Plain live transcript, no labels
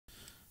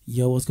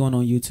Yo, what's going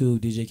on YouTube?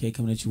 DJ K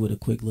coming at you with a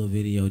quick little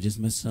video. Just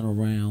messing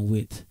around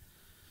with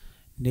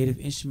Native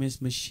Instruments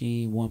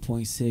Maschine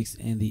 1.6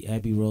 and the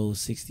Abbey Road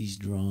 60s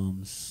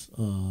drums.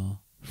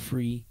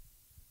 Free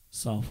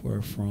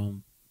software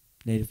from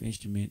Native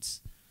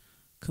Instruments.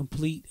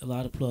 Complete, a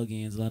lot of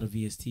plugins, a lot of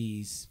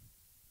VSTs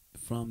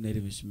from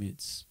Native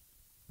Instruments.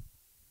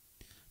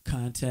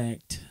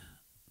 Contact,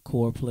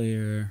 Core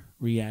Player,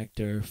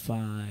 Reactor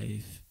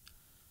 5,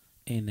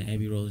 and the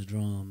Abbey Road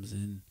drums,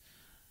 and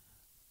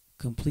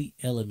Complete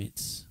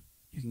Elements.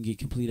 You can get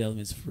Complete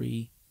Elements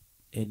free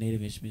at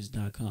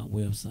nativeinstruments.com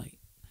website,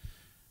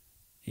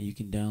 and you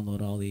can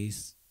download all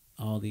these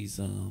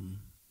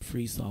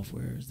free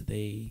softwares that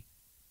they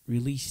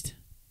released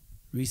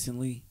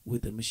recently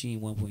with the Maschine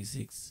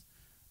 1.6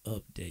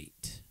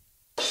 update.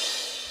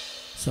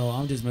 So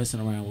I'm just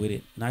messing around with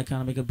it, not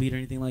trying to make a beat or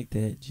anything like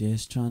that,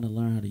 just trying to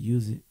learn how to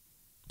use it.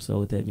 So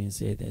with that being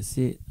said, that's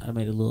it. I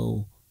made a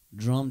little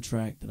drum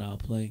track that I'll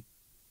play,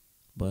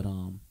 but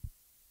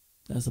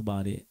that's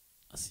about it.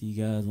 I'll see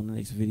you guys on the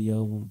next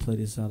video. I'm gonna play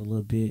this out a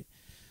little bit,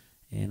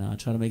 and I'll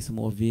try to make some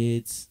more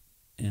vids,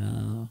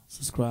 and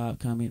subscribe,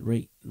 comment,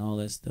 rate, and all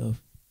that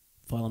stuff.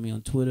 Follow me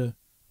on Twitter,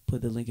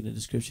 put the link in the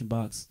description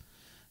box,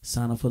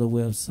 sign up for the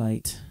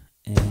website,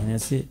 and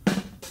that's it.